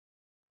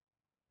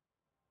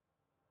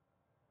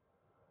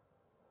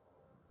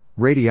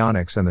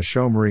Radionics and the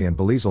Chaumery and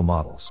Belizal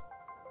models.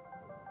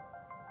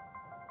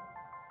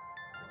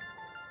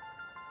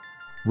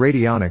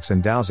 Radionics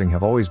and dowsing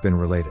have always been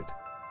related.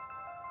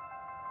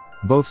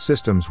 Both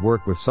systems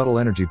work with subtle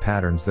energy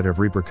patterns that have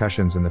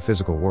repercussions in the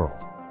physical world.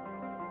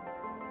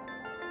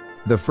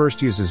 The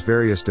first uses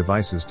various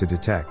devices to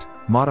detect,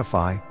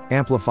 modify,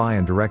 amplify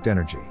and direct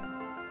energy.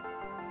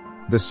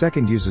 The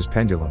second uses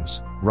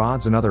pendulums,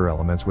 rods and other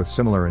elements with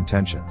similar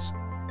intentions.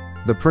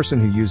 The person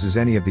who uses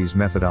any of these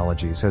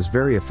methodologies has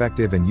very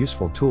effective and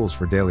useful tools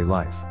for daily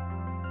life.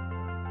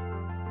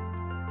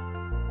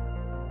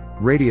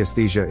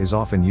 Radiesthesia is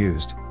often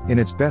used, in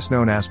its best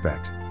known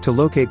aspect, to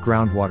locate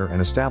groundwater and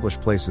establish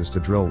places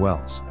to drill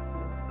wells.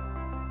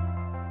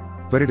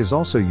 But it is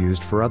also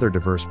used for other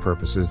diverse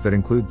purposes that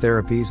include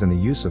therapies and the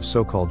use of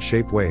so-called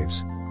shape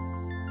waves,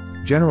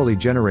 generally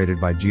generated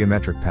by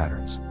geometric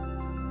patterns.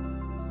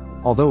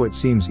 Although it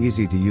seems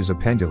easy to use a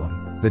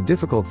pendulum, the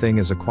difficult thing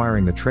is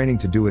acquiring the training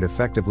to do it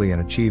effectively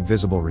and achieve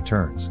visible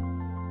returns.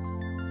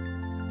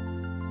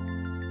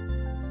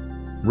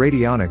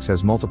 Radionics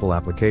has multiple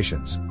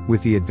applications,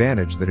 with the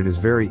advantage that it is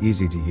very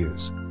easy to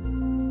use.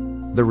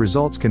 The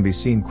results can be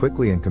seen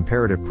quickly and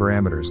comparative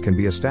parameters can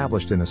be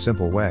established in a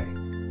simple way.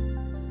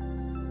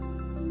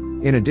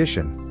 In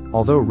addition,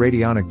 although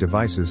radionic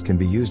devices can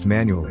be used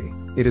manually,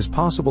 it is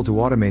possible to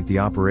automate the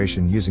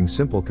operation using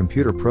simple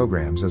computer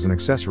programs as an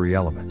accessory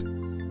element.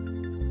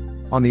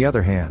 On the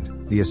other hand,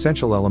 the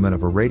essential element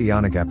of a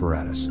radionic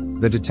apparatus,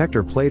 the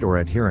detector plate or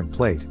adherent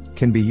plate,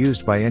 can be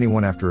used by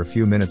anyone after a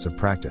few minutes of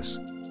practice.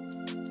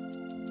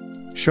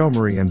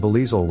 Chaumery and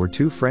Belizal were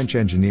two French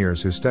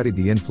engineers who studied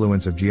the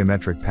influence of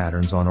geometric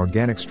patterns on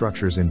organic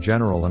structures in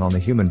general and on the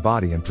human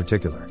body in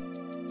particular.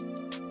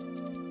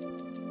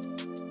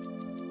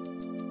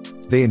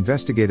 They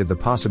investigated the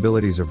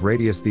possibilities of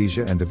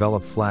radiesthesia and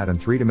developed flat and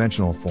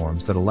three-dimensional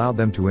forms that allowed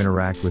them to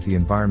interact with the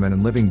environment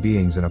and living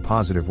beings in a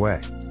positive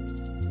way.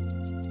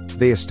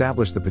 They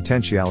established the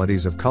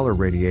potentialities of color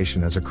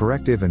radiation as a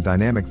corrective and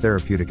dynamic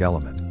therapeutic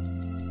element.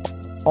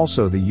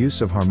 Also the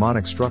use of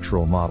harmonic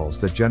structural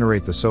models that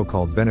generate the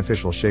so-called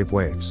beneficial shape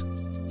waves.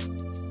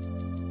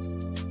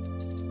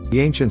 The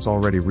ancients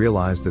already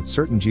realized that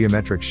certain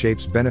geometric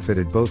shapes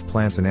benefited both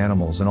plants and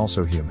animals and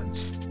also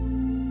humans.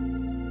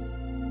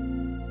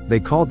 They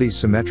called these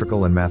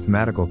symmetrical and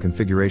mathematical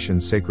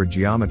configurations sacred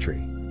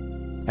geometry,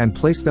 and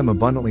placed them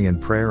abundantly in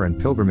prayer and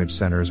pilgrimage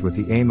centers with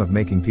the aim of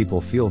making people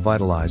feel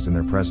vitalized in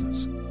their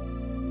presence.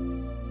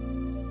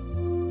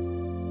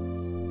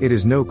 It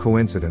is no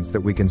coincidence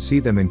that we can see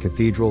them in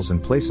cathedrals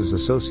and places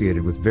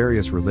associated with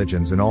various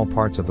religions in all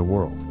parts of the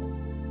world.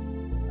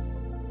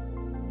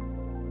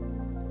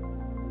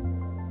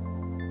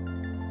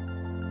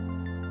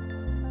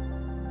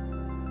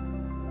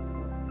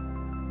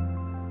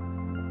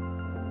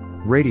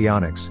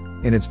 Radionics,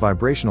 in its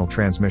vibrational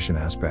transmission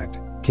aspect,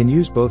 can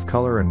use both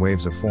color and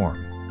waves of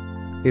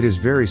form. It is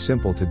very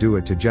simple to do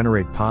it to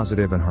generate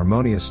positive and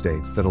harmonious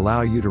states that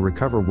allow you to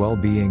recover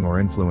well-being or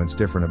influence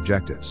different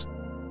objectives.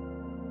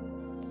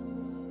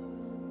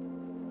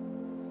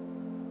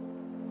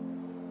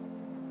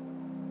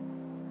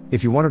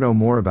 If you want to know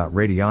more about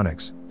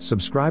radionics,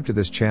 subscribe to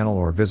this channel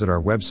or visit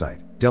our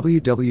website,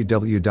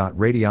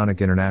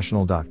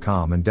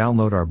 www.radionicinternational.com, and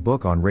download our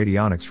book on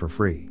radionics for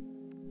free.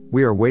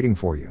 We are waiting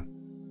for you.